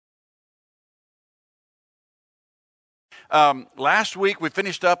Last week we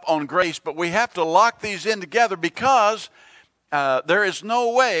finished up on grace, but we have to lock these in together because there is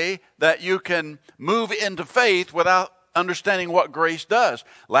no way that you can move into faith without understanding what grace does.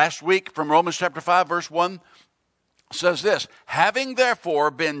 Last week from Romans chapter 5 verse 1 says this: having therefore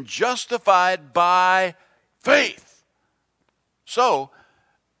been justified by faith. So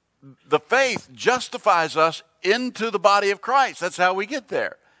the faith justifies us into the body of Christ. That's how we get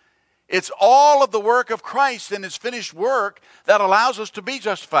there. It's all of the work of Christ and His finished work that allows us to be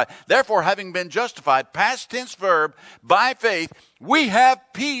justified. Therefore, having been justified, past tense verb, by faith, we have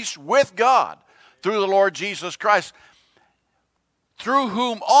peace with God through the Lord Jesus Christ, through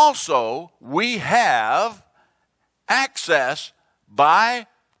whom also we have access by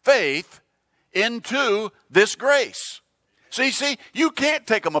faith into this grace. See, you can't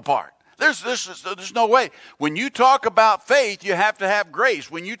take them apart. There's no way. When you talk about faith, you have to have grace.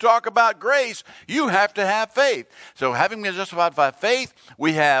 When you talk about grace, you have to have faith. So having been justified by faith,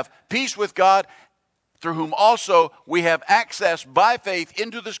 we have peace with God, through whom also we have access by faith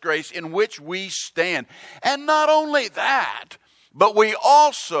into this grace in which we stand. And not only that, but we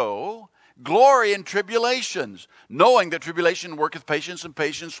also glory in tribulations, knowing that tribulation worketh patience, and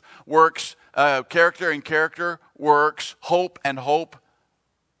patience works character, and character works hope, and hope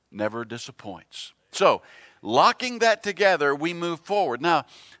never disappoints. So, locking that together, we move forward. Now,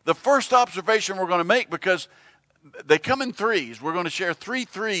 the first observation we're going to make, because they come in threes. We're going to share three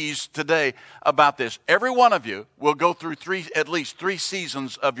threes today about this. Every one of you will go through at least three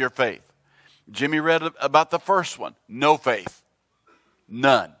seasons of your faith. Jimmy read about the first one. No faith.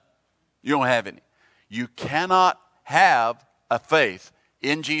 None. You don't have any. You cannot have a faith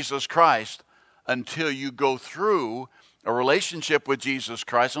in Jesus Christ until you go through a relationship with Jesus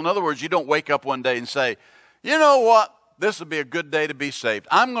Christ. In other words, you don't wake up one day and say, you know what? This will be a good day to be saved.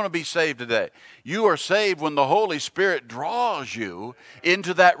 I'm going to be saved today. You are saved when the Holy Spirit draws you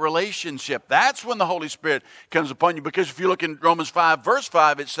into that relationship. That's when the Holy Spirit comes upon you. Because if you look in Romans 5, verse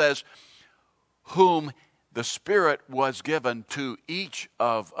 5, it says, whom the Spirit was given to each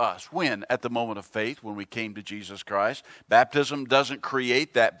of us. When? At the moment of faith, when we came to Jesus Christ. Baptism doesn't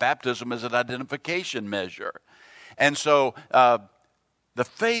create that. Baptism is an identification measure. And so the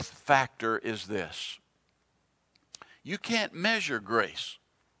faith factor is this. You can't measure grace.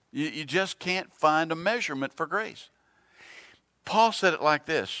 You just can't find a measurement for grace. Paul said it like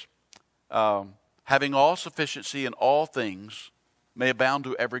this: having all sufficiency in all things may abound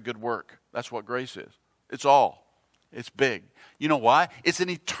to every good work. That's what grace is. It's all. It's big. You know why? It's an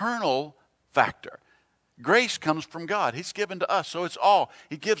eternal factor. Grace comes from God. He's given to us, so it's all.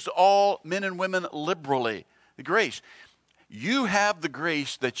 He gives to all men and women liberally. The grace. You have the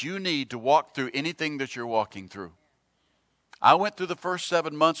grace that you need to walk through anything that you're walking through. I went through the first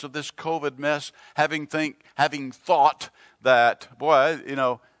 7 months of this COVID mess having thought that, boy,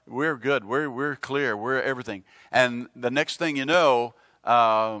 we're good, we're clear, we're everything. And the next thing you know,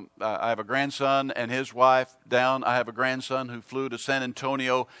 I have a grandson and his wife down. I have a grandson who flew to San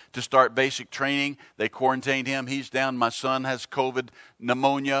Antonio to start basic training. They quarantined him. He's down. My son has COVID,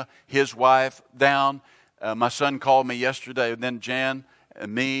 pneumonia. His wife down. My son called me yesterday, and then Jan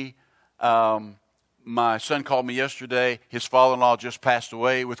and me. My son called me yesterday. His father-in-law just passed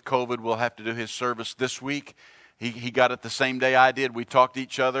away with COVID. We'll have to do his service this week. He got it the same day I did. We talked to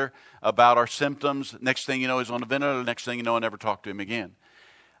each other about our symptoms. Next thing you know, he's on a ventilator. Next thing you know, I never talked to him again.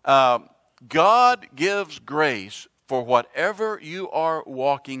 God gives grace for whatever you are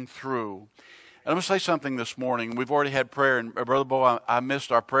walking through. And I'm going to say something this morning. We've already had prayer, and Brother Bo, I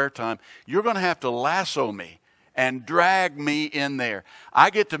missed our prayer time. You're going to have to lasso me and drag me in there. I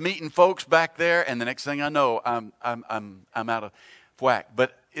get to meeting folks back there, and the next thing I know, I'm out of whack.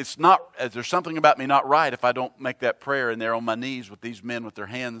 But it's not. There's something about me not right if I don't make that prayer in there on my knees with these men with their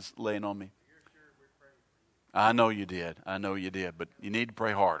hands laying on me. I know you did. But you need to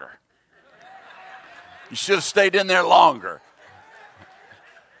pray harder. You should have stayed in there longer.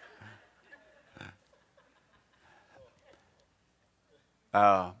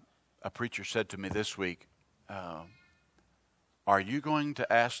 A preacher said to me this week, are you going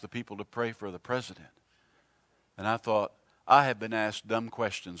to ask the people to pray for the president? And I thought, I have been asked dumb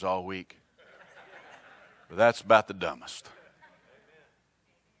questions all week. But that's about the dumbest.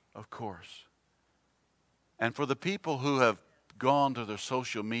 Of course. And for the people who have gone to their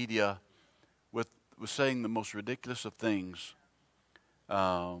social media with saying the most ridiculous of things,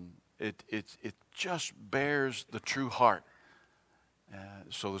 it just bears the true heart.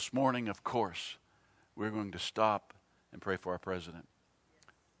 So this morning, of course, we're going to stop and pray for our president.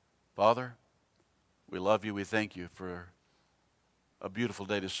 Father, we love you. We thank you for a beautiful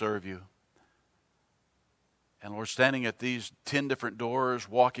day to serve you. And Lord, standing at these 10 different doors,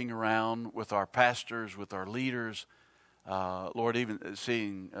 walking around with our pastors, with our leaders, Lord, even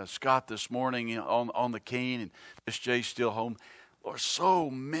seeing Scott this morning on the cane and Miss Jay's still home. Lord, so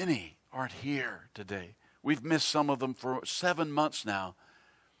many aren't here today. We've missed some of them for 7 months now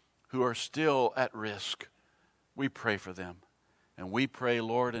who are still at risk. We pray for them. And we pray,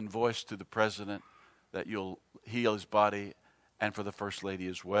 Lord, in voice to the President that you'll heal his body, and for the First Lady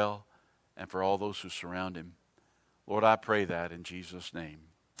as well, and for all those who surround him. Lord, I pray that in Jesus' name.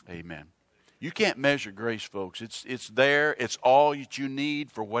 Amen. You can't measure grace, folks. It's there. It's all that you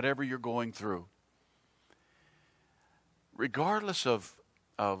need for whatever you're going through. Regardless of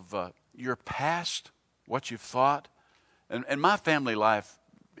your past, what you've thought, and my family life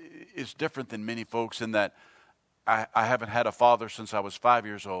is different than many folks in that I haven't had a father since I was 5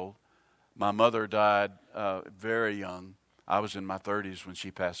 years old. My mother died very young. I was in my 30s when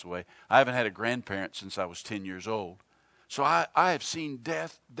she passed away. I haven't had a grandparent since I was 10 years old. So I have seen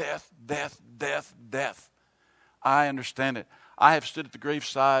death, death, death, death, death. I understand it. I have stood at the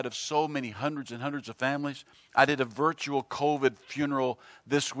graveside of so many hundreds and hundreds of families. I did a virtual COVID funeral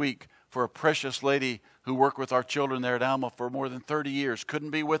this week for a precious lady who worked with our children there at Alma for more than 30 years. Couldn't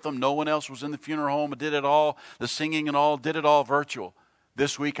be with them. No one else was in the funeral home. I did it all, the singing and all, did it all virtual.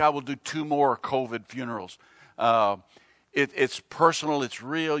 This week I will do 2 more COVID funerals. It's personal, it's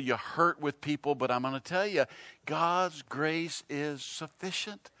real, you hurt with people, but I'm going to tell you, God's grace is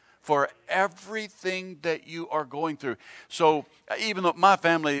sufficient for everything that you are going through. So even though my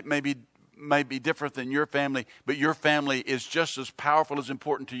family may be different than your family, but your family is just as powerful, as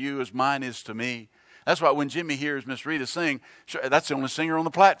important to you as mine is to me. That's why when Jimmy hears Miss Rita sing, that's the only singer on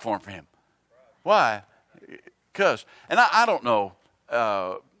the platform for him. Why? Because, and I don't know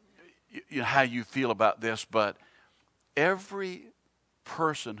how you feel about this, but every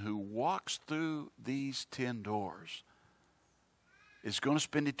person who walks through these 10 doors is going to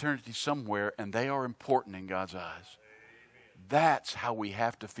spend eternity somewhere, and they are important in God's eyes. That's how we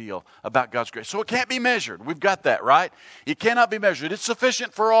have to feel about God's grace. So it can't be measured. We've got that, right? It cannot be measured. It's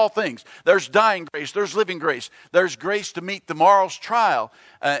sufficient for all things. There's dying grace. There's living grace. There's grace to meet tomorrow's trial.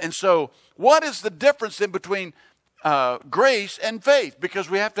 And so what is the difference then between grace and faith? Because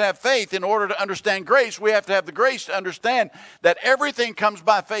we have to have faith in order to understand grace. We have to have the grace to understand that everything comes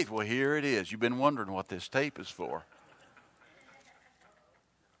by faith. Well, here it is. You've been wondering what this tape is for.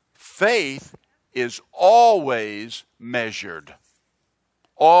 Faith is always measured.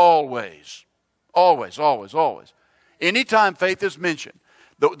 Always. Always, always, always. Anytime faith is mentioned.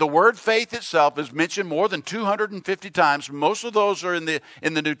 The word faith itself is mentioned more than 250 times. Most of those are in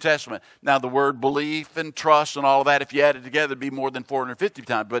the New Testament. Now, the word belief and trust and all of that, if you add it together, it'd be more than 450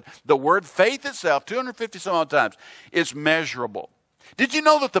 times. But the word faith itself, 250 some odd times, is measurable. Did you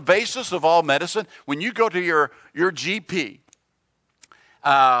know that the basis of all medicine, when you go to your GP,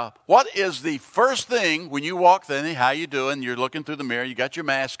 what is the first thing when you walk in? How you doing? You're looking through the mirror. You got your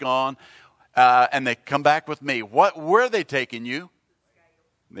mask on, and they come back with me. Where are they taking you?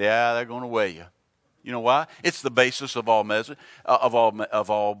 Yeah, they're going to weigh you. You know why? It's the basis of all medicine, of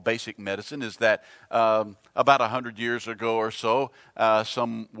all basic medicine. Is that about 100 years ago or so,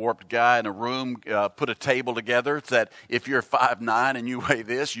 some warped guy in a room put a table together that if you're 5'9" and you weigh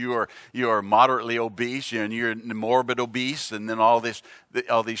this, you are moderately obese, and you're morbid obese, and then all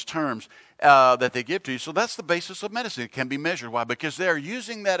these terms that they give to you. So that's the basis of medicine. It can be measured. Why? Because they're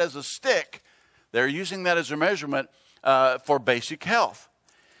using that as a stick. They're using that as a measurement for basic health.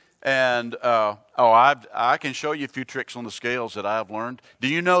 And I can show you a few tricks on the scales that I've learned. Do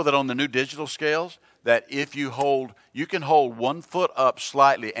you know that on the new digital scales, that if you can hold 1 foot up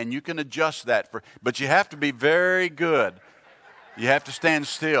slightly, and you can adjust that but you have to be very good. You have to stand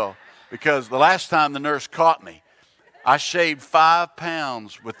still, because the last time the nurse caught me, I shaved 5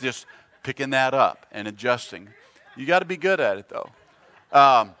 pounds with just picking that up and adjusting. You got to be good at it, though.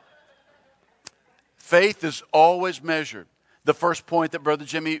 Faith is always measured. The first point that Brother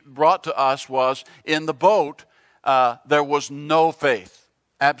Jimmy brought to us was, in the boat, there was no faith.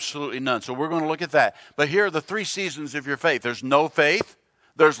 Absolutely none. So we're going to look at that. But here are the 3 seasons of your faith. There's no faith,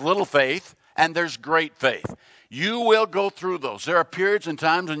 there's little faith, and there's great faith. You will go through those. There are periods and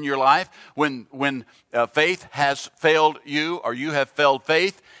times in your life when faith has failed you, or you have failed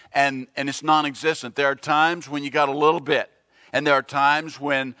faith, and it's non-existent. There are times when you got a little bit. And there are times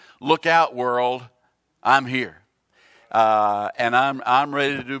when, look out, world, I'm here. And I'm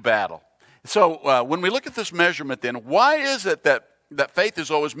ready to do battle. So when we look at this measurement then, why is it that faith is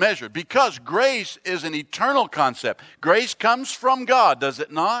always measured? Because grace is an eternal concept. Grace comes from God, does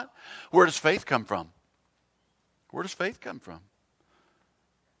it not? Where does faith come from? Where does faith come from?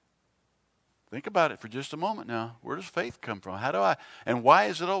 Think about it for just a moment now. Where does faith come from? And why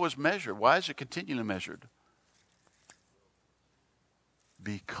is it always measured? Why is it continually measured?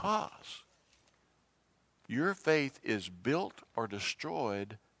 Because your faith is built or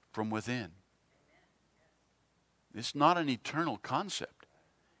destroyed from within. It's not an eternal concept.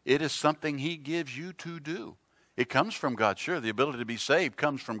 It is something He gives you to do. It comes from God, sure. The ability to be saved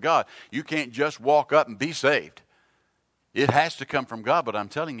comes from God. You can't just walk up and be saved. It has to come from God, but I'm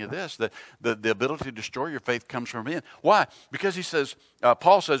telling you this, that the ability to destroy your faith comes from Him. Why? Because he says,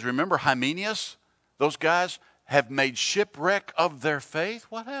 Paul says, remember Hymenaeus? Those guys have made shipwreck of their faith.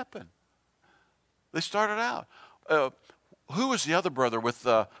 What happened? They started out. Who was the other brother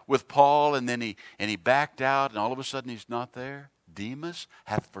with Paul, and then he backed out, and all of a sudden he's not there? Demas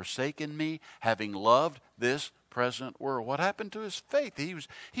hath forsaken me, having loved this present world. What happened to his faith? He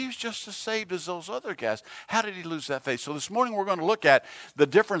was just as saved as those other guys. How did he lose that faith? So this morning we're going to look at the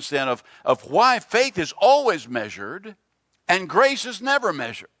difference then of why faith is always measured and grace is never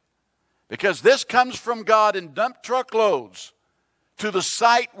measured. Because this comes from God in dump truck loads to the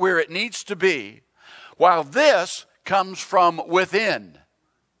site where it needs to be, while this comes from within.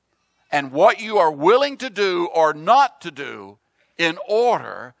 And what you are willing to do or not to do in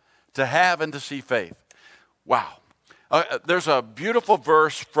order to have and to see faith. Wow. There's a beautiful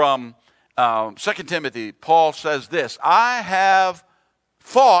verse from 2 Timothy. Paul says this, I have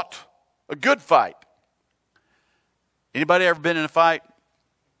fought a good fight. Anybody ever been in a fight?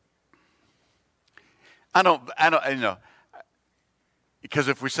 I don't, you know, because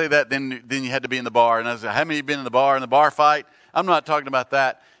if we say that, then you had to be in the bar. And I was like, how many have been in the bar fight? I'm not talking about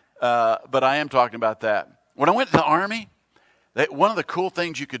that, but I am talking about that. When I went to the Army, one of the cool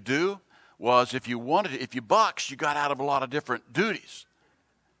things you could do was if you boxed, you got out of a lot of different duties.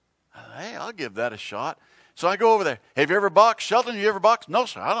 Hey, I'll give that a shot. So I go over there. Have you ever boxed? Shelton, you ever boxed? No,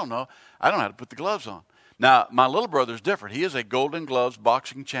 sir, I don't know. I don't know how to put the gloves on. Now, my little brother's different. He is a Golden Gloves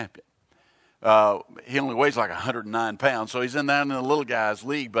boxing champion. He only weighs like 109 pounds, so he's in the little guys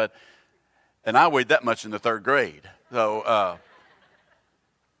league. And I weighed that much in the 3rd grade. So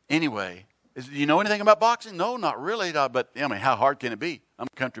anyway, do you know anything about boxing? No, not really. But I mean, how hard can it be? I'm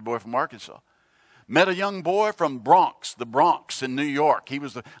a country boy from Arkansas. Met a young boy from the Bronx in New York.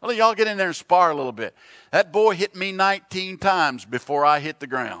 Y'all get in there and spar a little bit. That boy hit me 19 times before I hit the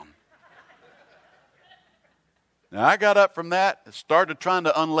ground. Now, I got up from that and started trying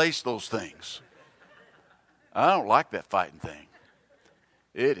to unlace those things. I don't like that fighting thing.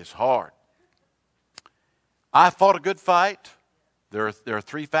 It is hard. I fought a good fight. There are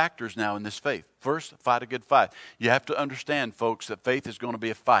 3 factors now in this faith. First, fight a good fight. You have to understand, folks, that faith is going to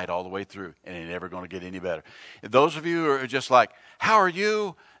be a fight all the way through, and it ain't ever going to get any better. Those of you who are just like, how are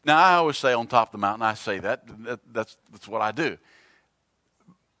you? Now, I always say on top of the mountain, I say that's what I do.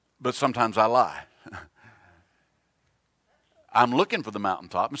 But sometimes I lie. I'm looking for the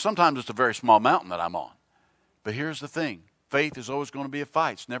mountaintop, and sometimes it's a very small mountain that I'm on. But here's the thing. Faith is always going to be a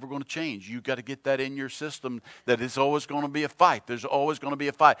fight. It's never going to change. You've got to get that in your system, that it's always going to be a fight. There's always going to be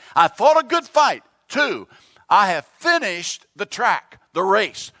a fight. I fought a good fight. 2, I have finished the track, the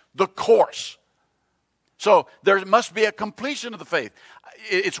race, the course. So there must be a completion of the faith.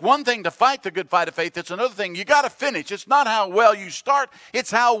 It's one thing to fight the good fight of faith. It's another thing. You got to finish. It's not how well you start.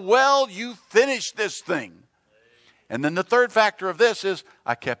 It's how well you finish this thing. And then the 3rd factor of this is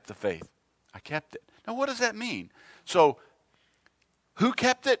I kept the faith. I kept it. Now, what does that mean? So, who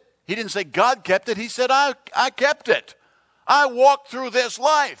kept it? He didn't say God kept it. He said, I kept it. I walked through this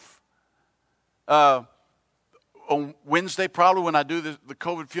life. On Wednesday, probably, when I do the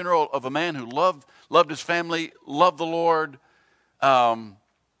COVID funeral of a man who loved his family, loved the Lord, loved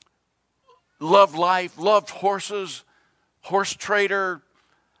life, loved horses, horse trader,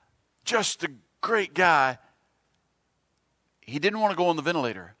 just a great guy. He didn't want to go on the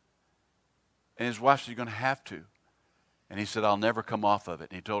ventilator. And his wife said, you're going to have to. And he said, I'll never come off of it.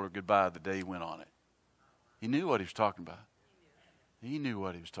 And he told her goodbye the day he went on it. He knew what he was talking about. He knew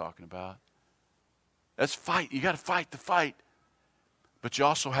what he was talking about. That's fight. You got to fight the fight. But you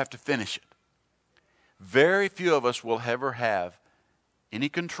also have to finish it. Very few of us will ever have any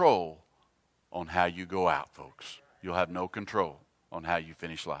control on how you go out, folks. You'll have no control on how you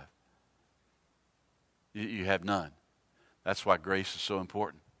finish life. You have none. That's why grace is so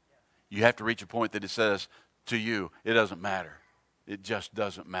important. You have to reach a point that it says to you, it doesn't matter. It just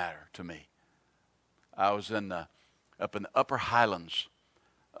doesn't matter to me. I was up in the upper highlands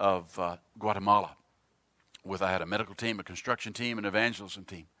of Guatemala. I had a medical team, a construction team, an evangelism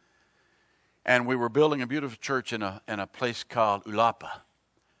team. And we were building a beautiful church in a place called Ulapa.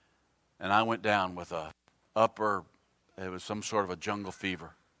 And I went down with it was some sort of a jungle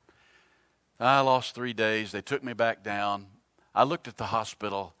fever. I lost 3 days. They took me back down. I looked at the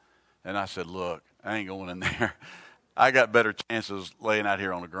hospital, and I said, look, I ain't going in there. I got better chances laying out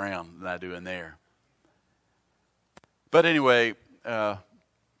here on the ground than I do in there. But anyway, I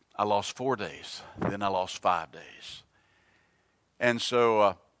lost 4 days. Then I lost 5 days. And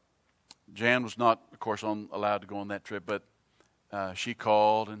so Jan was not, of course, allowed to go on that trip, but she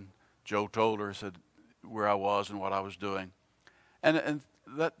called, and Joe told her, said where I was and what I was doing. And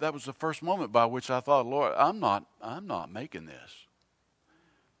that was the first moment by which I thought, Lord, I'm not making this.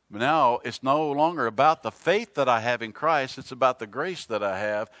 But now it's no longer about the faith that I have in Christ. It's about the grace that I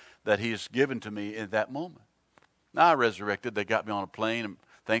have that He has given to me in that moment. Now I resurrected. They got me on a plane, and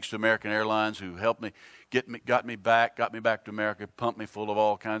thanks to American Airlines, who helped me, got me back to America, pumped me full of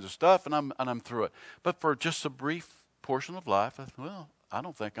all kinds of stuff, and I'm through it. But for just a brief portion of life, I thought, well, I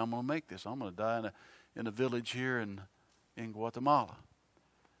don't think I'm going to make this. I'm going to die in a village here in Guatemala.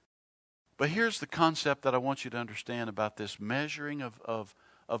 But here's the concept that I want you to understand about this measuring of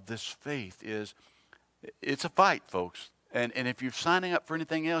this faith is it's a fight, folks. And if you're signing up for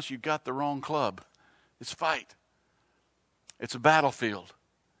anything else, you've got the wrong club. It's a fight. It's a battlefield.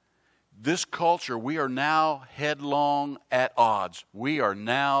 This culture, we are now headlong at odds. We are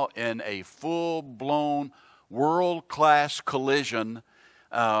now in a full-blown world-class collision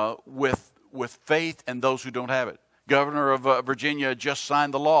with faith and those who don't have it. Governor of Virginia just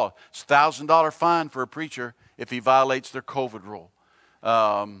signed the law. It's a $1,000 fine for a preacher if he violates their COVID rule.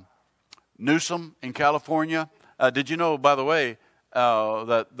 Newsom in California, did you know, by the way,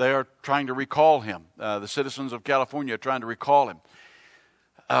 that they are trying to recall him? The citizens of California are trying to recall him.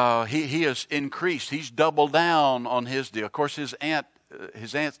 He has increased. He's doubled down on his deal. Of course, his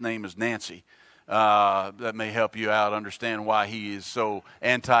aunt's name is Nancy. That may help you out understand why he is so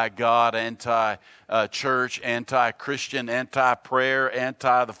anti-God, anti-church, anti-Christian, anti-prayer,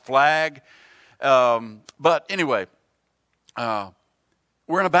 anti-the flag. But anyway,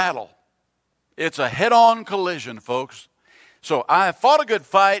 we're in a battle. It's a head-on collision, folks. So I have fought a good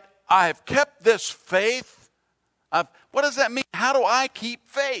fight. I have kept this faith. What does that mean? How do I keep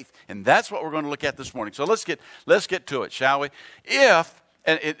faith? And that's what we're going to look at this morning. So let's get to it, shall we?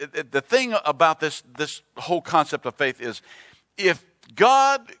 The thing about this whole concept of faith is, if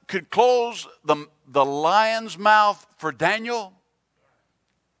God could close the lion's mouth for Daniel,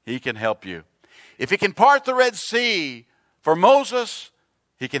 He can help you. If He can part the Red Sea for Moses,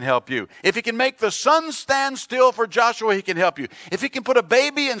 He can help you. If He can make the sun stand still for Joshua, He can help you. If He can put a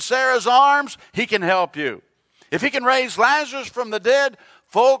baby in Sarah's arms, He can help you. If He can raise Lazarus from the dead,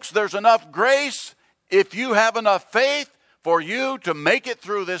 folks, there's enough grace if you have enough faith for you to make it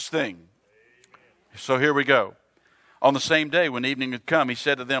through this thing. So here we go. On the same day, when evening had come, He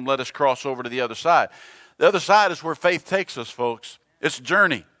said to them, let us cross over to the other side. The other side is where faith takes us, folks. It's a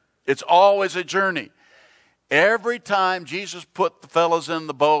journey. It's always a journey. Every time Jesus put the fellas in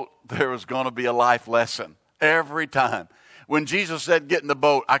the boat, there was going to be a life lesson. Every time. When Jesus said, get in the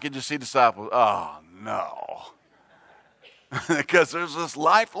boat, I could just see the disciples, oh, no. Because there's this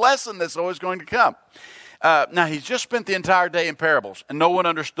life lesson that's always going to come. Now, He's just spent the entire day in parables, and no one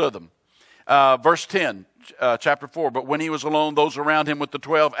understood them. Verse 10, chapter 4, but when He was alone, those around Him with the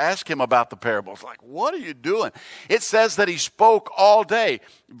 12 asked Him about the parables. Like, what are you doing? It says that He spoke all day.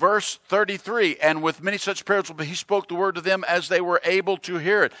 Verse 33, and with many such parables, He spoke the word to them as they were able to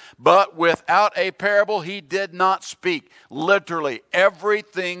hear it. But without a parable, He did not speak. Literally,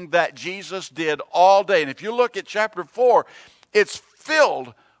 everything that Jesus did all day. And if you look at chapter 4, it's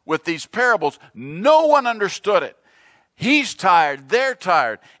filled with these parables. No one understood it. He's tired. They're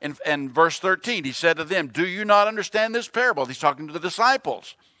tired. And verse 13, He said to them, do you not understand this parable? He's talking to the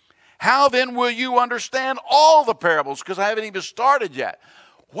disciples. How then will you understand all the parables? Because I haven't even started yet.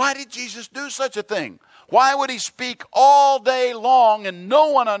 Why did Jesus do such a thing? Why would He speak all day long and no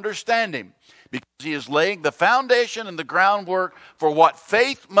one understand Him? Because He is laying the foundation and the groundwork for what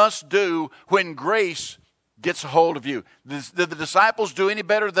faith must do when grace gets a hold of you. Did the disciples do any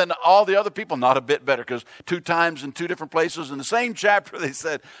better than all the other people? Not a bit better, because 2 times in 2 different places in the same chapter they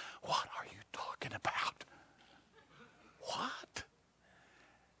said, what are you talking about? What?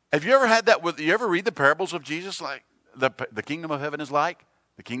 Have you ever had that you ever read the parables of Jesus, like the kingdom of heaven is like?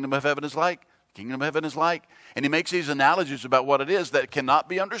 The kingdom of heaven is like? The kingdom of heaven is like? And He makes these analogies about what it is that cannot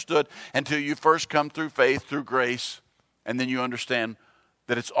be understood until you first come through faith, through grace, and then you understand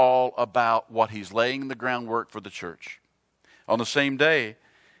that it's all about what He's laying the groundwork for the church. On the same day,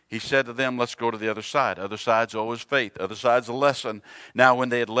 He said to them, let's go to the other side. Other side's always faith. Other side's a lesson. Now, when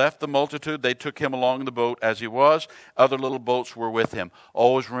they had left the multitude, they took Him along the boat as He was. Other little boats were with Him.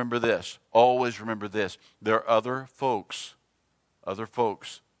 Always remember this. Always remember this. There are other folks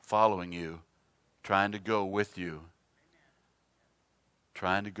following you trying to go with you.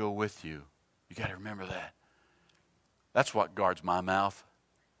 Trying to go with you. You got to remember that. That's what guards my mouth.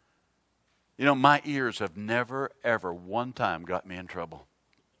 You know, my ears have never, ever one time got me in trouble.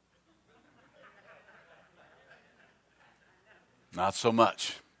 Not so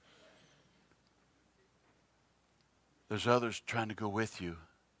much. There's others trying to go with you.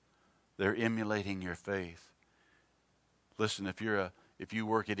 They're emulating your faith. Listen, if you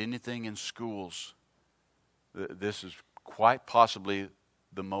work at anything in schools, this is quite possibly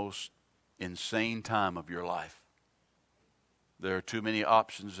the most insane time of your life. There are too many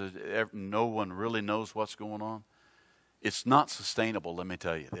options. No one really knows what's going on. It's not sustainable, let me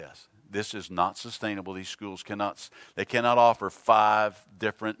tell you this. This is not sustainable. These schools cannot offer 5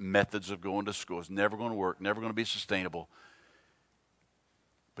 different methods of going to school. It's never going to work, never going to be sustainable.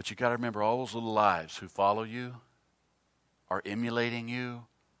 But you got to remember, all those little lives who follow you are emulating you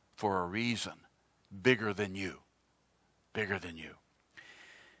for a reason bigger than you. Bigger than you.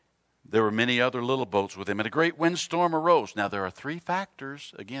 There were many other little boats with him, and a great windstorm arose. Now, there are 3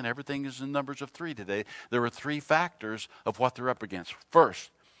 factors. Again, everything is in numbers of 3 today. There are 3 factors of what they're up against.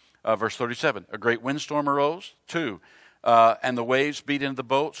 First, verse 37, a great windstorm arose. 2, and the waves beat into the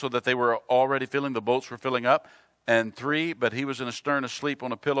boat so that they were already filling. The boats were filling up. And 3, but he was in a stern asleep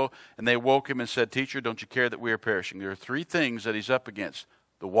on a pillow, and they woke him and said, Teacher, don't you care that we are perishing? There are 3 things that he's up against: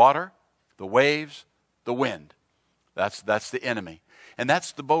 the water, the waves, the wind. That's the enemy. And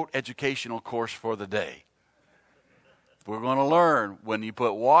that's the boat educational course for the day. We're going to learn when you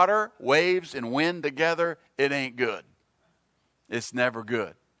put water, waves, and wind together, it ain't good. It's never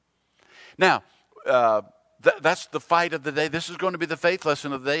good. Now, that's the fight of the day. This is going to be the faith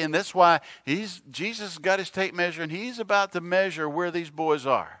lesson of the day, and that's why Jesus got his tape measure, and he's about to measure where these boys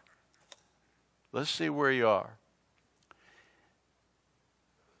are. Let's see where you are.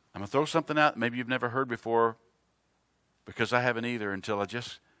 I'm going to throw something out that maybe you've never heard before, because I haven't either until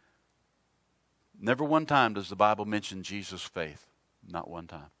never one time does the Bible mention Jesus' faith. Not one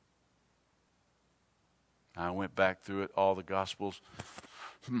time. I went back through it, all the Gospels.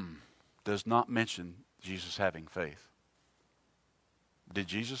 Does not mention Jesus having faith. Did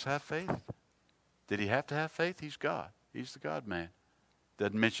Jesus have faith? Did he have to have faith? He's God. He's the God-man.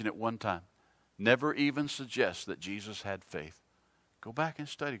 Doesn't mention it one time. Never even suggests that Jesus had faith. Go back and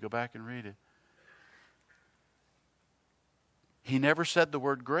study. Go back and read it. He never said the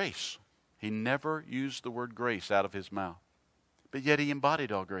word grace. He never used the word grace out of his mouth. But yet he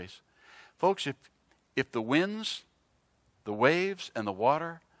embodied all grace. Folks, if the winds, the waves, and the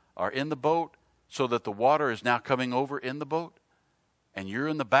water are in the boat so that the water is now coming over in the boat, and you're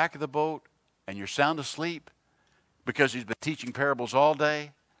in the back of the boat, and you're sound asleep because he's been teaching parables all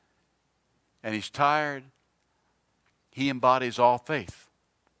day, and he's tired, he embodies all faith.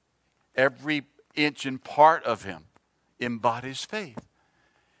 Every inch and part of him embodies faith.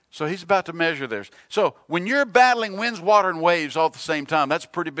 So he's about to measure theirs. So when you're battling winds, water, and waves all at the same time, that's a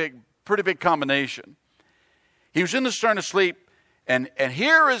pretty big combination. He was in the stern asleep, and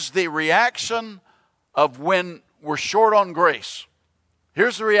here is the reaction of when we're short on grace.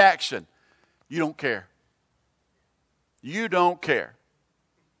 Here's the reaction. You don't care. You don't care.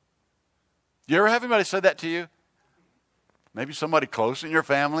 You ever have anybody say that to you? Maybe somebody close in your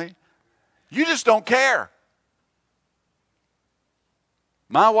family. You just don't care.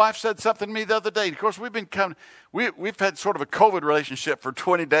 My wife said something to me the other day. Of course, we've had sort of a COVID relationship for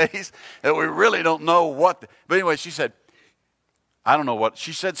 20 days, and we really don't know what. But anyway, she said, I don't know what.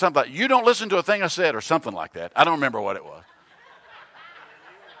 She said something like, you don't listen to a thing I said, or something like that. I don't remember what it was.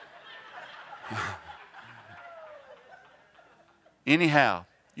 Anyhow,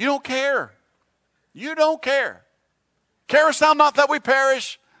 you don't care. You don't care. Carest thou not that we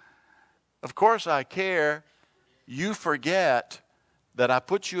perish? Of course I care. You forget that I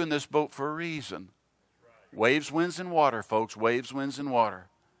put you in this boat for a reason. Waves, winds, and water, folks. Waves, winds, and water.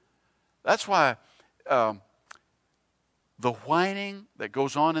 That's why the whining that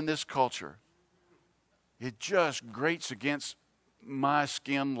goes on in this culture, it just grates against my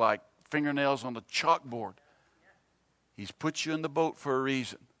skin like fingernails on the chalkboard. He's put you in the boat for a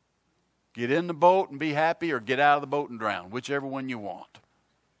reason. Get in the boat and be happy, or get out of the boat and drown, whichever one you want.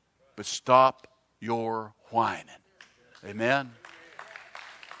 But stop your whining. Amen?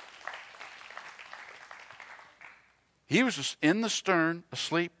 He was just in the stern,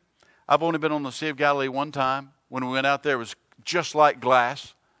 asleep. I've only been on the Sea of Galilee one time. When we went out there, it was just like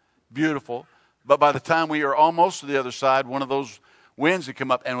glass. Beautiful. But by the time we were almost to the other side, one of those winds had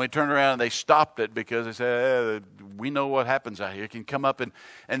come up, and we turned around and they stopped it because they said, we know what happens out here. It can come up,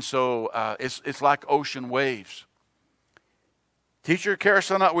 and so it's like ocean waves. Teacher, carest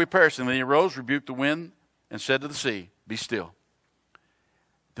thou not we perish? And then he arose, rebuked the wind, and said to the sea, be still.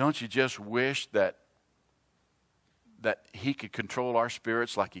 Don't you just wish that he could control our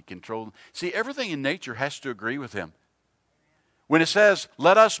spirits like he controlled? See, everything in nature has to agree with him. When it says,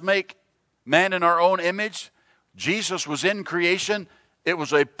 let us make man in our own image, Jesus was in creation. It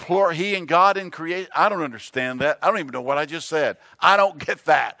was a plural, he and God in creation. I don't understand that. I don't even know what I just said. I don't get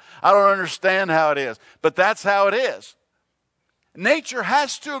that. I don't understand how it is. But that's how it is. Nature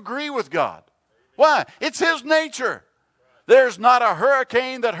has to agree with God. Why? It's his nature. There's not a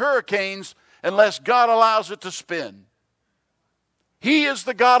hurricane that hurricanes unless God allows it to spin. He is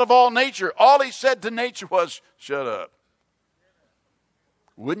the God of all nature. All he said to nature was, shut up.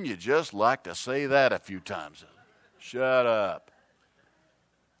 Wouldn't you just like to say that a few times? Shut up.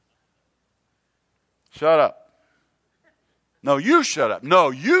 Shut up. No, you shut up. No,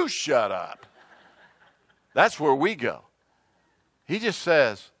 you shut up. That's where we go. He just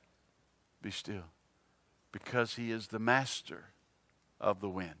says, be still. Because he is the master of the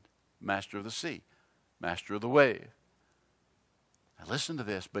wind, master of the sea, master of the wave. Now listen to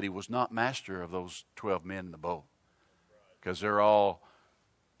this, but he was not master of those 12 men in the boat. Because they're all,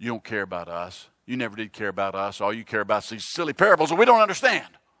 you don't care about us. You never did care about us. All you care about is these silly parables that we don't understand.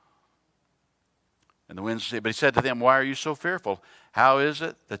 And the winds said, but he said to them, why are you so fearful? How is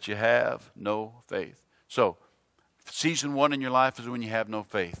it that you have no faith? So, season one in your life is when you have no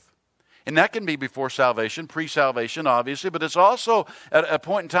faith. And that can be before salvation, pre-salvation, obviously, but it's also at a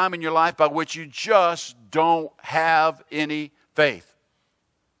point in time in your life by which you just don't have any faith.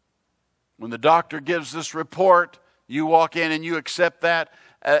 When the doctor gives this report, you walk in and you accept that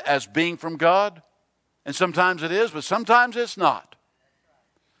as being from God. And sometimes it is, but sometimes it's not.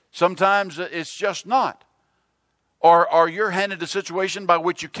 Sometimes it's just not. Or you're handed a situation by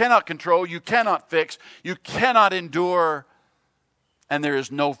which you cannot control, you cannot fix, you cannot endure, and there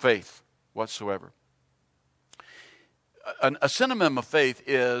is no faith whatsoever. A synonym of faith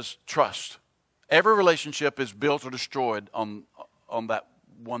is trust. Every relationship is built or destroyed on that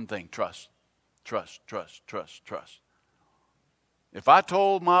one thing, trust. Trust, trust, trust, trust. If I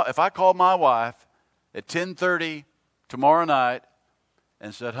called my wife at 10:30 tomorrow night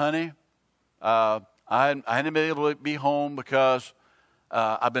and said, honey, I hadn't been able to be home because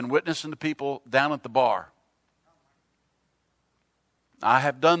I've been witnessing to people down at the bar. I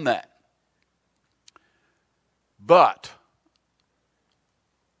have done that. But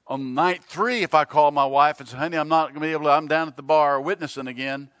on night 3, if I call my wife and say, honey, I'm not going to be able to, I'm down at the bar witnessing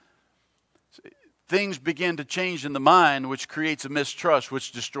again, things begin to change in the mind, which creates a mistrust,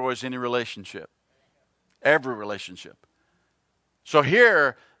 which destroys any relationship. Every relationship. So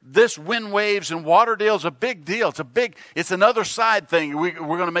here, this wind, waves, and water deal is a big deal. It's another side thing. We're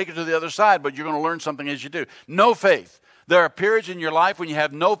going to make it to the other side, but you're going to learn something as you do. No faith. There are periods in your life when you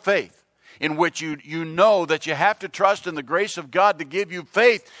have no faith, in which you know that you have to trust in the grace of God to give you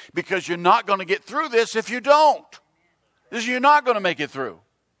faith, because you're not going to get through this if you don't. You're not going to make it through.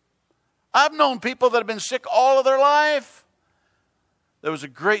 I've known people that have been sick all of their life. There was a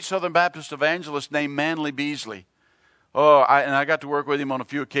great Southern Baptist evangelist named Manly Beasley. I got to work with him on a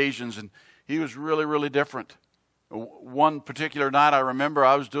few occasions, and he was really, really different. One particular night, I remember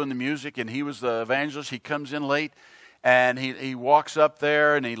I was doing the music, and he was the evangelist. He comes in late, and he walks up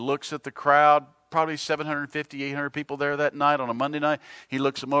there, and he looks at the crowd, probably 750, 800 people there that night on a Monday night. He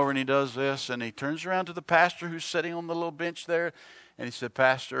looks them over, and he does this, and he turns around to the pastor who's sitting on the little bench there, and he said,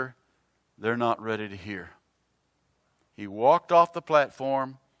 Pastor, they're not ready to hear. He walked off the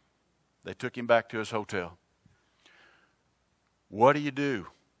platform. They took him back to his hotel. What do?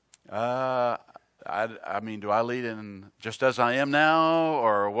 I mean, do I lead in just as I am now,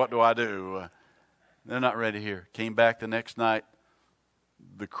 or what do I do? They're not ready to hear. Came back the next night.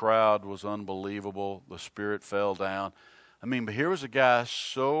 The crowd was unbelievable. The Spirit fell down. I mean, but here was a guy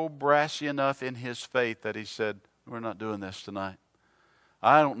so brassy enough in his faith that he said, we're not doing this tonight.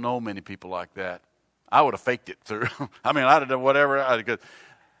 I don't know many people like that. I would have faked it through. I mean, I'd have done whatever.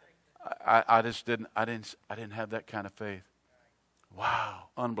 I just didn't. I didn't have that kind of faith. Wow,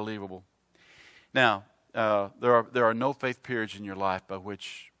 unbelievable. Now, there are no faith periods in your life by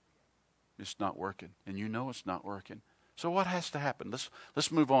which it's not working, and you know it's not working. So what has to happen?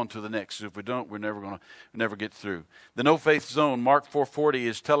 Let's move on to the next. If we don't, we're never get through. The no faith zone, Mark 4:40,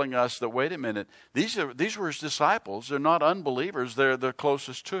 is telling us that, wait a minute, these were his disciples. They're not unbelievers. They're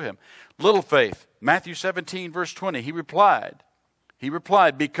closest to him. Little faith, Matthew 17 verse 20. He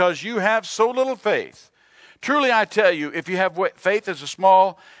replied, because you have so little faith. Truly I tell you, if you have faith as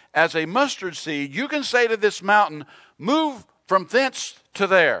small as a mustard seed, you can say to this mountain, move from thence to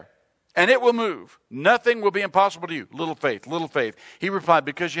there, and it will move. Nothing will be impossible to you. Little faith, little faith. He replied,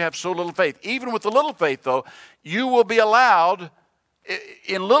 because you have so little faith. Even with the little faith, though, you will be allowed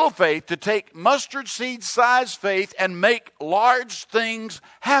in little faith to take mustard seed size faith and make large things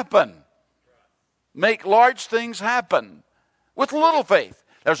happen. Make large things happen with little faith.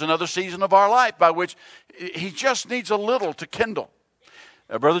 There's another season of our life by which he just needs a little to kindle.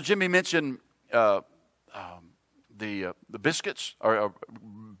 Brother Jimmy mentioned the biscuits, or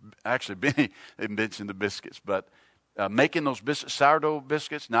actually Benny mentioned the biscuits, but making those sourdough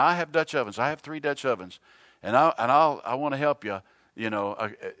biscuits. Now I have Dutch ovens. I have 3 Dutch ovens, and I want to help you. You know,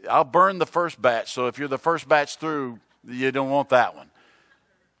 I'll burn the first batch. So if you're the first batch through, you don't want that one.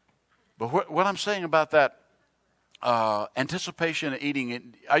 But what I'm saying about that anticipation of eating it,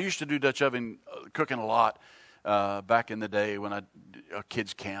 I used to do Dutch oven cooking a lot back in the day when I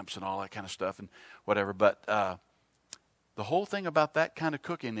kids camps and all that kind of stuff and whatever. But the whole thing about that kind of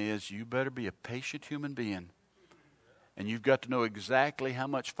cooking is you better be a patient human being. And you've got to know exactly how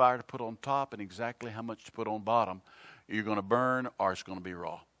much fire to put on top and exactly how much to put on bottom. You're going to burn or it's going to be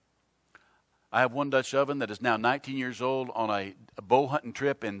raw. I have one Dutch oven that is now 19 years old. On a bow hunting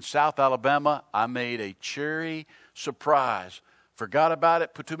trip in South Alabama, I made a cherry surprise. Forgot about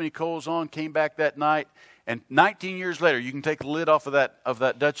it, put too many coals on, came back that night, and 19 years later, you can take the lid off of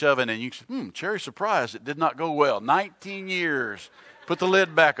that Dutch oven and you can say, cherry surprise, it did not go well. 19 years, put the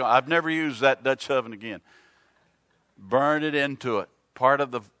lid back on. I've never used that Dutch oven again. Burned it into it. Part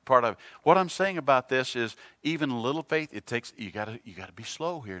of what I'm saying about this is even little faith. It takes you got to be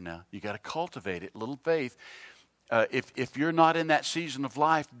slow here now. You got to cultivate it. Little faith. If you're not in that season of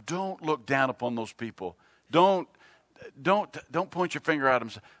life, don't look down upon those people. Don't point your finger at them.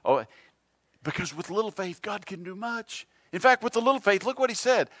 Oh, because with little faith, God can do much. In fact, with the little faith, look what he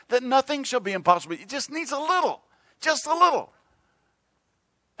said: that nothing shall be impossible. It just needs a little, just a little.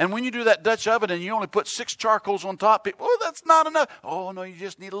 And when you do that Dutch oven and you only put 6 charcoals on top, people, oh, that's not enough. Oh, no, you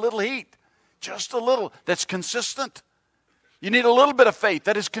just need a little heat. Just a little that's consistent. You need a little bit of faith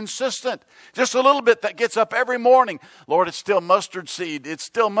that is consistent. Just a little bit that gets up every morning. Lord, it's still mustard seed. It's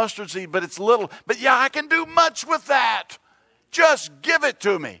still mustard seed, but it's little. But yeah, I can do much with that. Just give it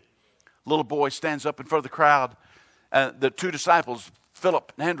to me. Little boy stands up in front of the crowd. The 2 disciples,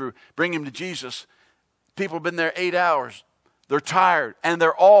 Philip and Andrew, bring him to Jesus. People have been there 8 hours. They're tired, and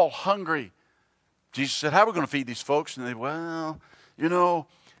they're all hungry. Jesus said, how are we going to feed these folks? And they, well,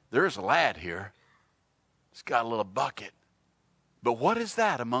 there's a lad here. He's got a little bucket. But what is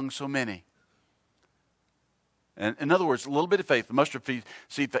that among so many? And in other words, a little bit of faith, the mustard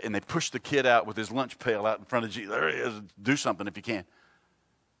seed, and they push the kid out with his lunch pail out in front of Jesus. There he is. Do something if you can.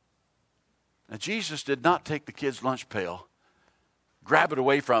 Now, Jesus did not take the kid's lunch pail, grab it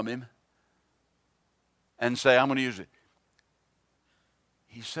away from him, and say, I'm going to use it.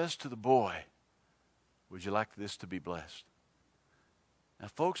 He says to the boy, would you like this to be blessed? Now,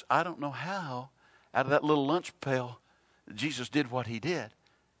 folks, I don't know how out of that little lunch pail Jesus did what he did.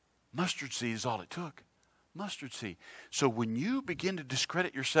 Mustard seed is all it took. Mustard seed. So when you begin to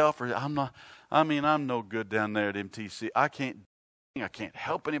discredit yourself, or I'm no good down there at MTC. I can't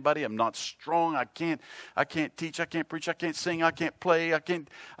help anybody. I'm not strong. I can't teach. I can't preach. I can't sing. I can't play. I can't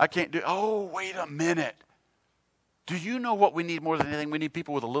do. Oh, wait a minute. Do you know what we need more than anything? We need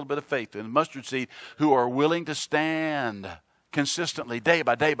people with a little bit of faith in the mustard seed who are willing to stand consistently day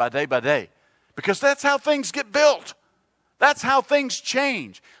by day by day by day. Because that's how things get built. That's how things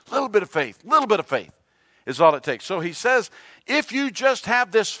change. A little bit of faith is all it takes. So he says, if you just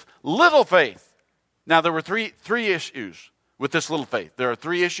have this little faith. Now there were three issues with this little faith. There are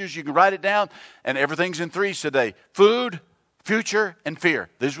 3 issues. You can write it down, and everything's in 3s today. Food, future, and fear.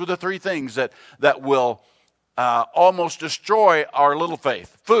 These were the 3 things that will almost destroy our little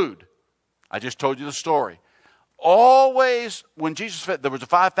faith. Food. I just told you the story. Always, when Jesus fed, there was the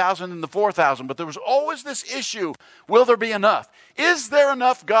 5,000 and the 4,000, but there was always this issue, will there be enough? Is there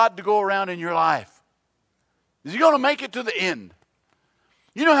enough God to go around in your life? Is he going to make it to the end?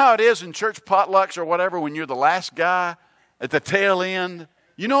 You know how it is in church potlucks or whatever when you're the last guy at the tail end?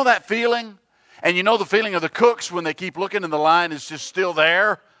 You know that feeling? And you know the feeling of the cooks when they keep looking and the line is just still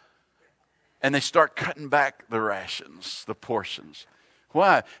there? And they start cutting back the rations, the portions.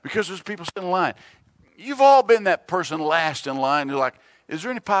 Why? Because there's people sitting in line. You've all been that person last in line. You're like, is there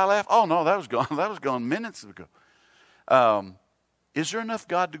any pie left? Oh, no, that was gone. That was gone minutes ago. Is there enough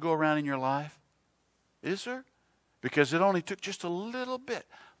God to go around in your life? Is there? Because it only took just a little bit,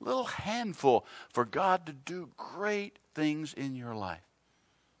 a little handful for God to do great things in your life.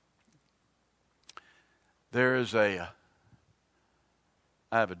 I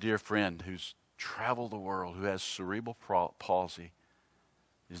have a dear friend who's traveled the world, who has cerebral palsy.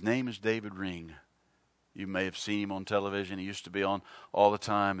 His name is David Ring. You may have seen him on television. He used to be on all the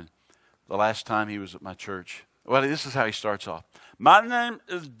time. And the last time he was at my church, well, this is how he starts off. My name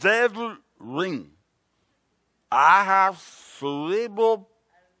is David Ring. I have cerebral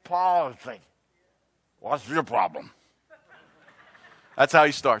palsy. What's your problem? That's how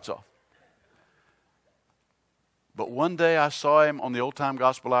he starts off. But one day I saw him on the Old Time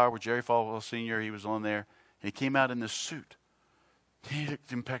Gospel Hour with Jerry Falwell Sr. He was on there. And he came out in this suit. He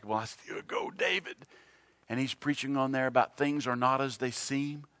looked impeccable. I said, "Here go, David." And he's preaching on there about things are not as they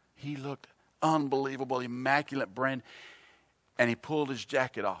seem. He looked unbelievable, immaculate brand. And he pulled his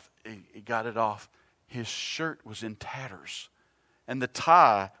jacket off. He got it off. His shirt was in tatters. And the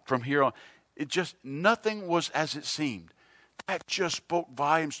tie from here on, nothing was as it seemed. That just spoke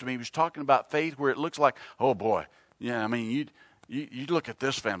volumes to me. He was talking about faith where it looks like, oh boy, yeah, I mean, you look at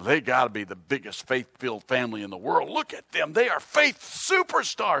this family. They got to be the biggest faith-filled family in the world. Look at them. They are faith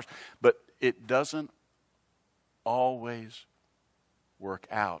superstars. But it doesn't always work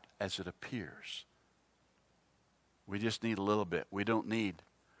out as it appears. We just need a little bit. We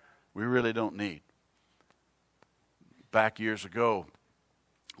really don't need. Back years ago,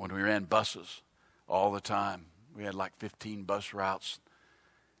 when we ran buses all the time, we had like 15 bus routes.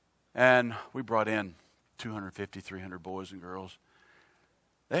 And we brought in 250, 300 boys and girls.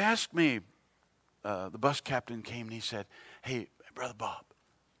 They asked me, the bus captain came and he said, "Hey, Brother Bob,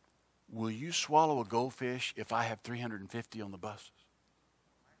 will you swallow a goldfish if I have 350 on the buses?"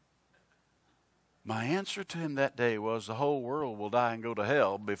 My answer to him that day was, the whole world will die and go to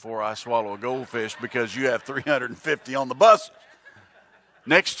hell before I swallow a goldfish because you have 350 on the buses.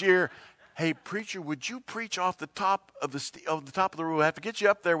 Next year, "Hey, preacher, would you preach off the top of the roof? I have to get you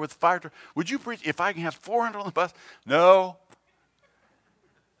up there with the fire truck. Would you preach if I can have 400 on the bus?" No.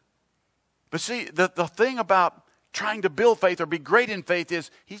 But see, the thing about trying to build faith or be great in faith is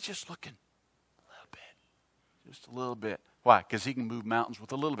he's just looking a little bit. Just a little bit. Why? Because he can move mountains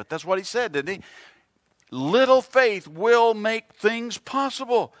with a little bit. That's what he said, didn't he? Little faith will make things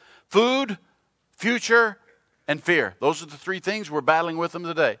possible. Food, future, and fear. Those are the three things we're battling with them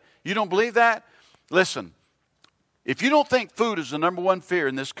today. You don't believe that? Listen, if you don't think food is the number one fear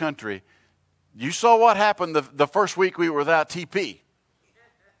in this country, you saw what happened the first week we were without TP.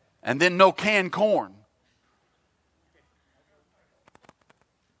 And then no canned corn.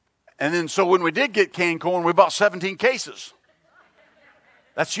 And then so when we did get canned corn, we bought 17 cases.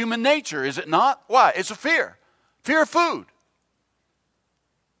 That's human nature, is it not? Why? It's a fear. Fear of food.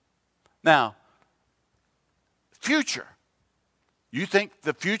 Now, future. You think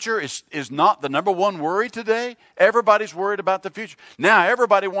the future is not the number one worry today? Everybody's worried about the future. Now,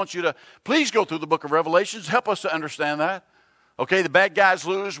 everybody wants you to, please go through the book of Revelations. Help us to understand that. Okay, the bad guys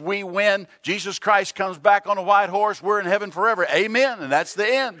lose, we win. Jesus Christ comes back on a white horse. We're in heaven forever. Amen. And that's the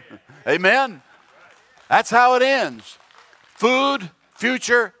end. Amen. That's how it ends. Food,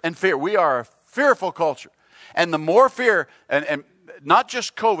 future, and fear. We are a fearful culture. And the more fear, and not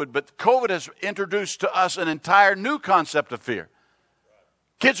just COVID, but COVID has introduced to us an entire new concept of fear.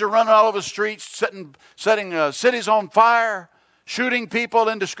 Kids are running all over the streets, setting cities on fire, shooting people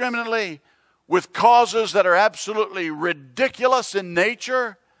indiscriminately with causes that are absolutely ridiculous in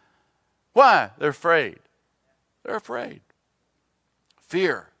nature. Why? They're afraid. They're afraid.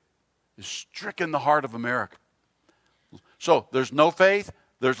 Fear is stricken the heart of America. So there's no faith,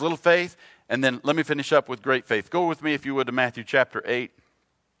 there's little faith, and then let me finish up with great faith. Go with me, if you would, to Matthew chapter 8.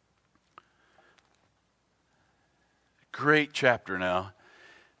 Great chapter now,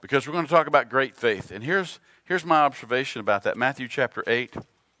 because we're going to talk about great faith. And here's my observation about that. Matthew chapter 8.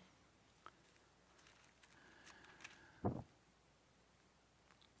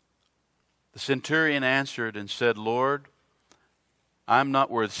 The centurion answered and said, "Lord, I'm not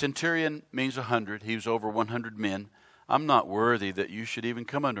worthy." Centurion means 100. He was over 100 men. "I'm not worthy that you should even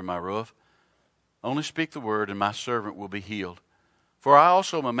come under my roof. Only speak the word, and my servant will be healed. For I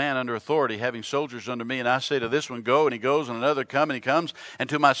also am a man under authority, having soldiers under me, and I say to this one, go, and he goes, and another, come, and he comes, and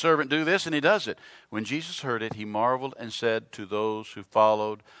to my servant, do this, and he does it." When Jesus heard it, he marveled and said to those who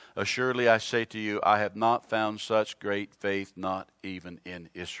followed, "Assuredly I say to you, I have not found such great faith, not even in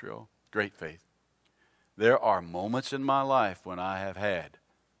Israel." Great faith. There are moments in my life when I have had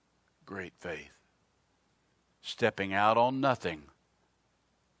great faith. Stepping out on nothing,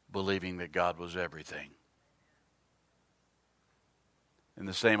 believing that God was everything. In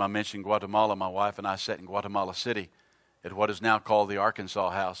the same, I mentioned Guatemala. My wife and I sat in Guatemala City at what is now called the Arkansas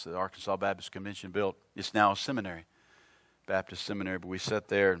House, the Arkansas Baptist Convention built. It's now a seminary, Baptist seminary, but we sat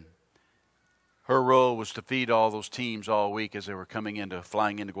there. Her role was to feed all those teams all week as they were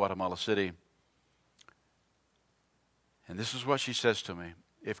flying into Guatemala City. And this is what she says to me.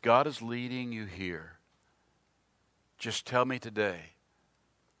 if God is leading you here, just tell me today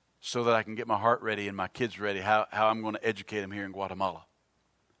so that I can get my heart ready and my kids ready how I'm going to educate them here in Guatemala.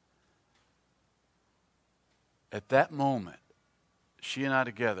 At that moment, she and I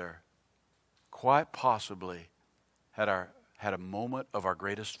together quite possibly had a moment of our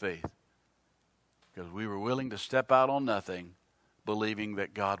greatest faith, because we were willing to step out on nothing, believing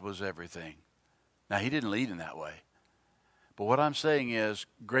that God was everything. Now, He didn't lead in that way. But what I'm saying is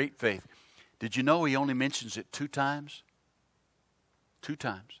great faith. Did you know He only mentions it 2 times? 2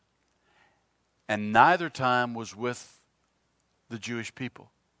 times. And neither time was with the Jewish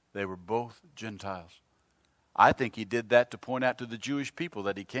people. They were both Gentiles. I think He did that to point out to the Jewish people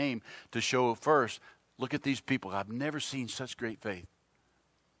that He came to show first, look at these people. I've never seen such great faith.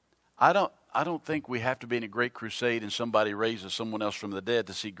 I don't think we have to be in a great crusade and somebody raises someone else from the dead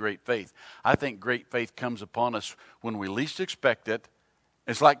to see great faith. I think great faith comes upon us when we least expect it.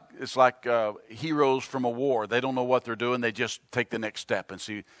 It's like heroes from a war. They don't know what they're doing. They just take the next step and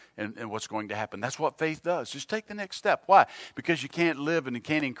see and what's going to happen. That's what faith does. Just take the next step. Why? Because you can't live and you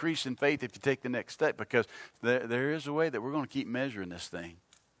can't increase in faith if you take the next step, because there is a way that we're going to keep measuring this thing.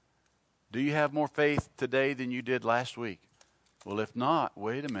 Do you have more faith today than you did last week? Well, if not,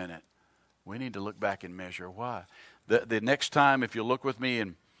 wait a minute. We need to look back and measure. Why? The next time, if you look with me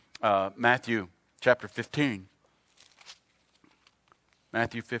in Matthew chapter 15.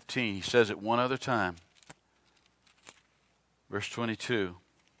 Matthew 15, He says it one other time. Verse 22.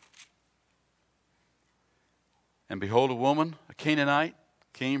 And behold, a woman, a Canaanite,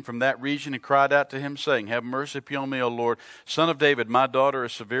 came from that region and cried out to Him, saying, Have mercy upon me, O Lord, Son of David. My daughter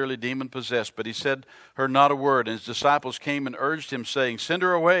is severely demon-possessed. But He said her not a word. And His disciples came and urged Him, saying, Send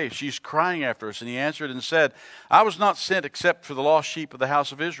her away. She's crying after us. And He answered and said, I was not sent except for the lost sheep of the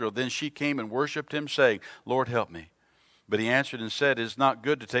house of Israel. Then she came and worshipped Him, saying, Lord, help me. But He answered and said, It is not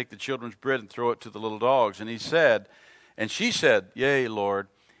good to take the children's bread and throw it to the little dogs. And she said, Yea, Lord,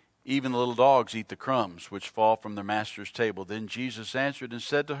 even the little dogs eat the crumbs which fall from their master's table. Then Jesus answered and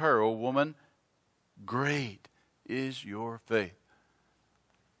said to her, O woman, great is your faith.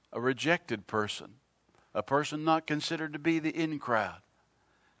 A rejected person, a person not considered to be the in crowd.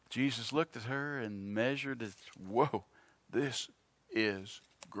 Jesus looked at her and measured it. Whoa, this is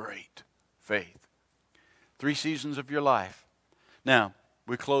great faith. 3 seasons of your life. Now,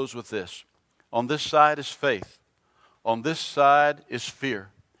 we close with this. On this side is faith. On this side is fear.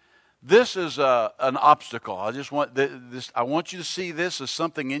 This is an obstacle. I want you to see this as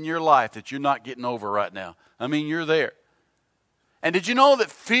something in your life that you're not getting over right now. I mean, you're there. And did you know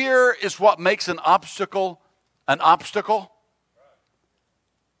that fear is what makes an obstacle an obstacle?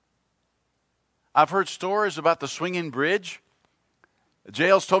 I've heard stories about the swinging bridge.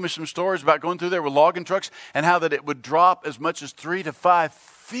 Jails told me some stories about going through there with logging trucks and how that it would drop as much as 3 to 5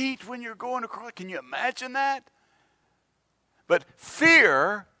 feet when you're going across. Can you imagine that? But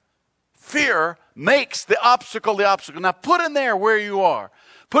fear makes the obstacle the obstacle. Now put in there where you are.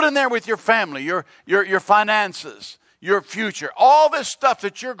 Put in there with your family, your finances, your future, all this stuff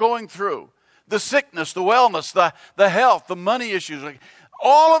that you're going through. The sickness, the wellness, the health, the money issues.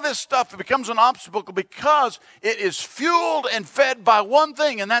 All of this stuff becomes an obstacle because it is fueled and fed by one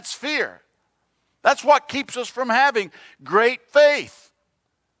thing, and that's fear. That's what keeps us from having great faith.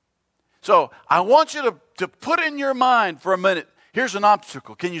 So I want you to put in your mind for a minute, here's an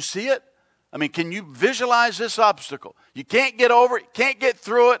obstacle. Can you see it? I mean, can you visualize this obstacle? You can't get over it, can't get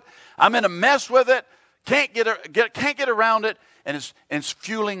through it. I'm in a mess with it, can't get around it, and it's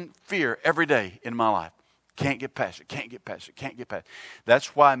fueling fear every day in my life. Can't get past it, can't get past it, can't get past it.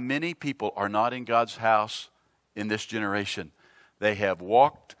 That's why many people are not in God's house in this generation. They have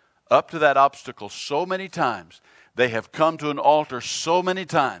walked up to that obstacle so many times. They have come to an altar so many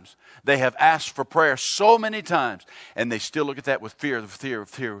times. They have asked for prayer so many times. And they still look at that with fear.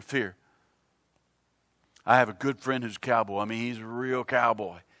 I have a good friend who's a cowboy. I mean, he's a real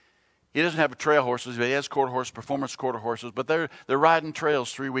cowboy. He doesn't have trail horses, but he has quarter horse, performance quarter horses. But they're riding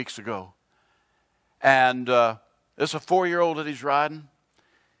trails 3 weeks ago. And it's a 4-year-old that he's riding.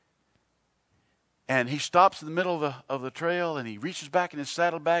 And he stops in the middle of the trail, and he reaches back in his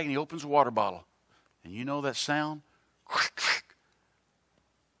saddlebag, and he opens a water bottle. And you know that sound?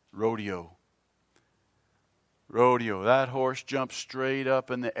 Rodeo. That horse jumped straight up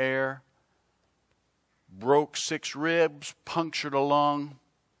in the air, broke 6 ribs, punctured a lung,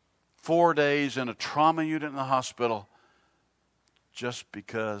 4 days in a trauma unit in the hospital, just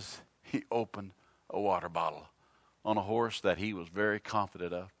because he opened a water bottle on a horse that he was very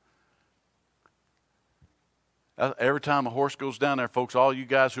confident of. Every time a horse goes down there, folks, all you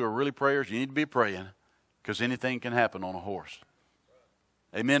guys who are really prayers, you need to be praying, because anything can happen on a horse.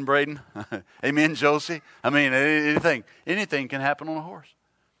 Amen, Braden? Amen, Josie? I mean, anything can happen on a horse.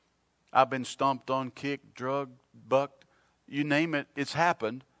 I've been stomped on, kicked, drugged, bucked. You name it, it's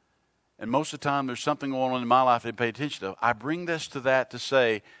happened. And most of the time, there's something going on in my life I didn't pay attention to. I bring this to that to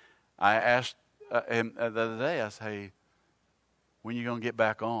say, I asked him the other day, I say, when are you going to get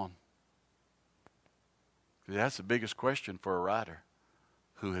back on? Because that's the biggest question for a rider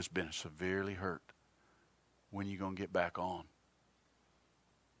who has been severely hurt. When are you going to get back on?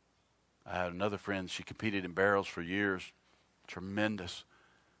 I had another friend, she competed in barrels for years. Tremendous.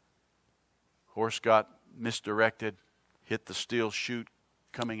 Horse got misdirected, hit the steel chute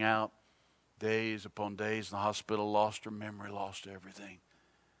coming out. Days upon days in the hospital, lost her memory, lost everything.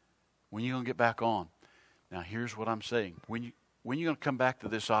 When are you going to get back on? Now, here's what I'm saying. When you going to come back to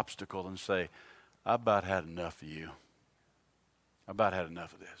this obstacle and say, I about had enough of you. I about had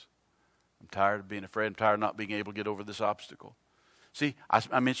enough of this. I'm tired of being afraid. I'm tired of not being able to get over this obstacle. See,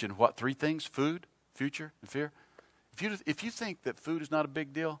 I mentioned what? 3 things? Food, future, and fear. If you think that food is not a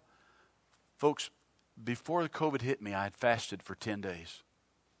big deal, folks, before the COVID hit me, I had fasted for 10 days.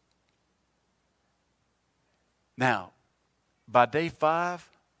 Now, by day 5,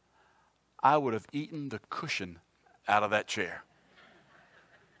 I would have eaten the cushion out of that chair.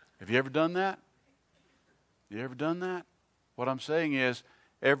 Have you ever done that? You ever done that? What I'm saying is,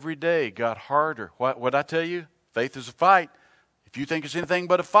 every day got harder. What I tell you? Faith is a fight. If you think it's anything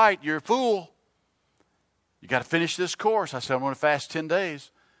but a fight, you're a fool. You got to finish this course. I said, I'm going to fast 10 days.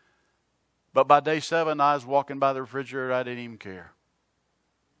 But by day 7, I was walking by the refrigerator. I didn't even care.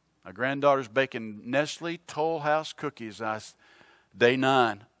 My granddaughter's baking Nestle Toll House cookies. Day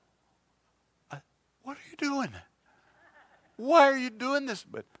 9. What are you doing? Why are you doing this?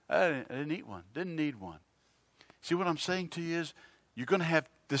 But I didn't eat one. Didn't need one. See, what I'm saying to you is, you're going to have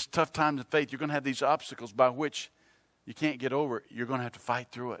this tough times in faith. You're going to have these obstacles by which you can't get over it. You're going to have to fight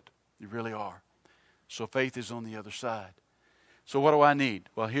through it. You really are. So faith is on the other side. So what do I need?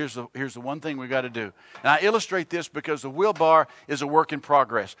 Well, here's the one thing we got to do. And I illustrate this because the wheel bar is a work in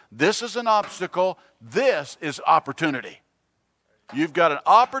progress. This is an obstacle. This is opportunity. You've got an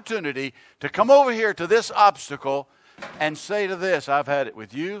opportunity to come over here to this obstacle and say to this, I've had it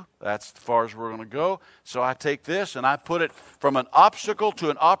with you. That's as far as we're going to go. So I take this and I put it from an obstacle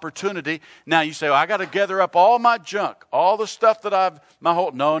to an opportunity. Now you say, well, I got to gather up all my junk, all the stuff that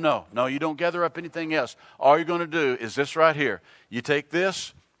No, you don't gather up anything else. All you're going to do is this right here. You take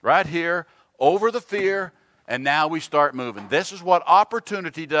this right here over the fear, and now we start moving. This is what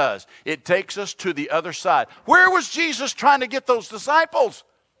opportunity does. It takes us to the other side. Where was Jesus trying to get those disciples?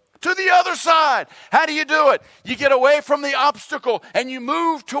 To the other side. How do you do it? You get away from the obstacle and you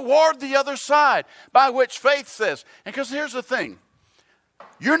move toward the other side, by which faith says. And because here's the thing.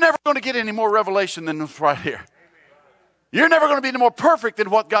 You're never going to get any more revelation than this right here. You're never going to be any more perfect than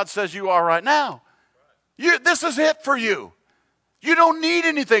what God says you are right now. This is it for you. You don't need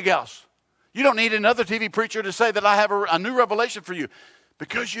anything else. You don't need another TV preacher to say that I have a new revelation for you.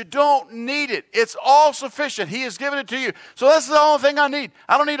 Because you don't need it. It's all sufficient. He has given it to you. So this is the only thing I need.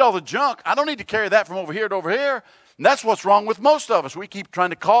 I don't need all the junk. I don't need to carry that from over here to over here. And that's what's wrong with most of us. We keep trying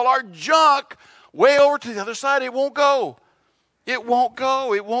to call our junk way over to the other side. It won't go. It won't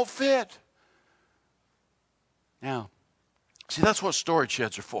go. It won't fit. Now, see, that's what storage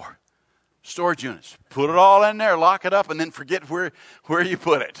sheds are for. Storage units. Put it all in there, lock it up, and then forget where you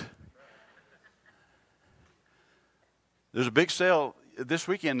put it. There's a big sale this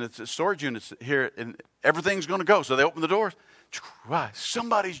weekend. It's storage units here, and everything's going to go. So they open the doors. Why?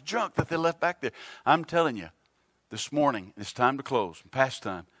 Somebody's junk that they left back there. I'm telling you, this morning, it's time to close. Past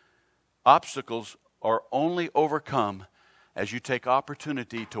time. Obstacles are only overcome as you take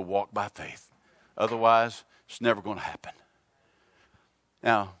opportunity to walk by faith. Otherwise, it's never going to happen.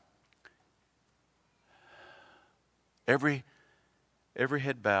 Now, every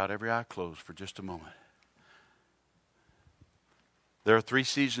head bowed, every eye closed for just a moment. There are 3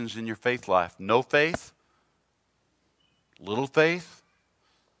 seasons in your faith life. No faith, little faith,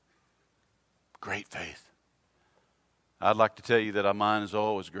 great faith. I'd like to tell you that mine is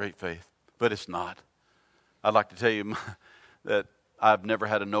always great faith, but it's not. I'd like to tell you that I've never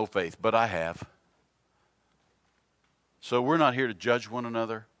had a no faith, but I have. So we're not here to judge one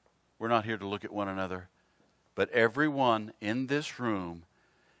another. We're not here to look at one another. But everyone in this room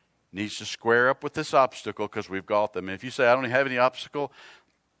needs to square up with this obstacle, because we've got them. And if you say, I don't have any obstacle,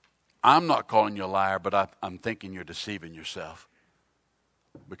 I'm not calling you a liar, but I'm thinking you're deceiving yourself.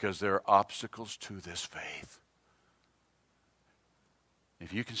 Because there are obstacles to this faith.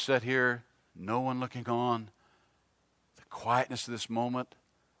 If you can sit here, no one looking on, the quietness of this moment,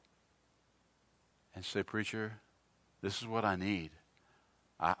 and say, preacher, this is what I need.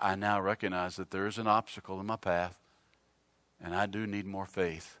 I now recognize that there is an obstacle in my path, and I do need more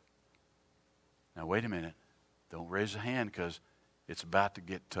faith. Now, wait a minute. Don't raise a hand because it's about to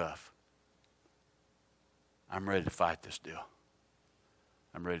get tough. I'm ready to fight this deal.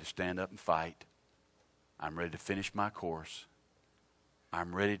 I'm ready to stand up and fight. I'm ready to finish my course.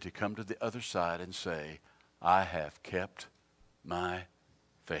 I'm ready to come to the other side and say, I have kept my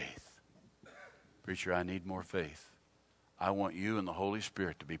faith. Preacher, I need more faith. I want you and the Holy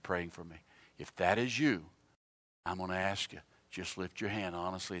Spirit to be praying for me. If that is you, I'm going to ask you, just lift your hand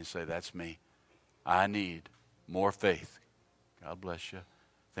honestly and say, that's me. I need more faith. God bless you.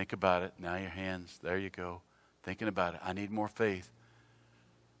 Think about it. Now your hands, there you go. Thinking about it. I need more faith.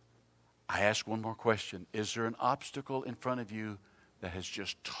 I ask one more question. Is there an obstacle in front of you that has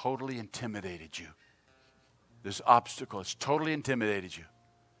just totally intimidated you? This obstacle has totally intimidated you.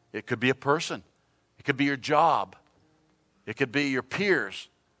 It could be a person. It could be your job. It could be your peers.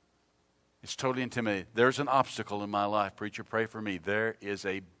 It's totally intimidating. There's an obstacle in my life. Preacher, pray for me. There is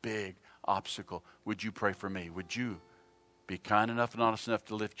a big obstacle. Would you pray for me? Would you be kind enough and honest enough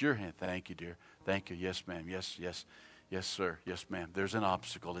to lift your hand? Thank you, dear. Thank you. Yes, ma'am. Yes, yes. Yes, sir. Yes, ma'am. There's an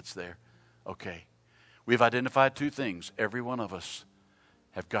obstacle. It's there. Okay. We've identified two things. Every one of us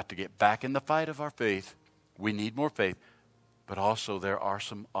have got to get back in the fight of our faith. We need more faith. But also there are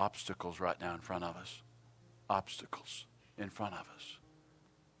some obstacles right now in front of us. Obstacles in front of us.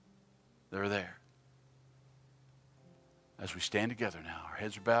 They're there. As we stand together now, our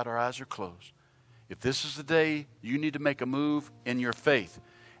heads are bowed, our eyes are closed. If this is the day you need to make a move in your faith,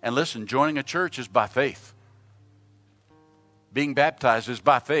 and listen, joining a church is by faith. Being baptized is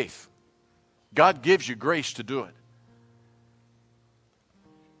by faith. God gives you grace to do it.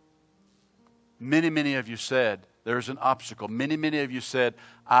 Many of you said there's an obstacle. Many of you said,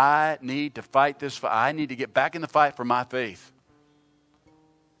 I need to fight this fight. I need to get back in the fight for my faith.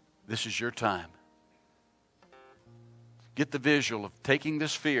 This is your time. Get the visual of taking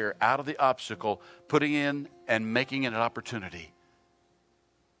this fear out of the obstacle, putting in and making it an opportunity.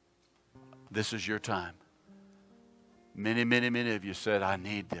 This is your time. Many of you said, I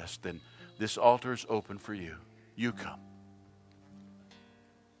need this. Then this altar is open for you. You come.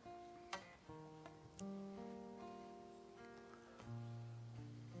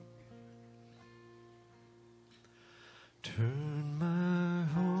 Turn my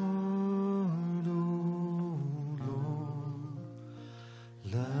heart, oh Lord,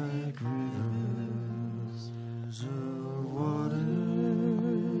 like rivers of water.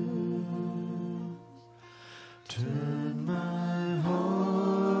 Turn my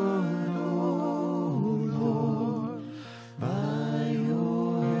heart, oh Lord, by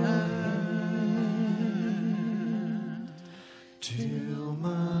your hand, till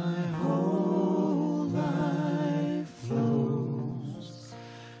my whole life flows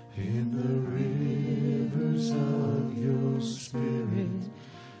in the rivers of your Spirit,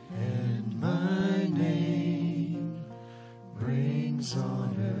 and my name brings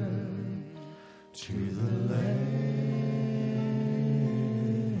honor to the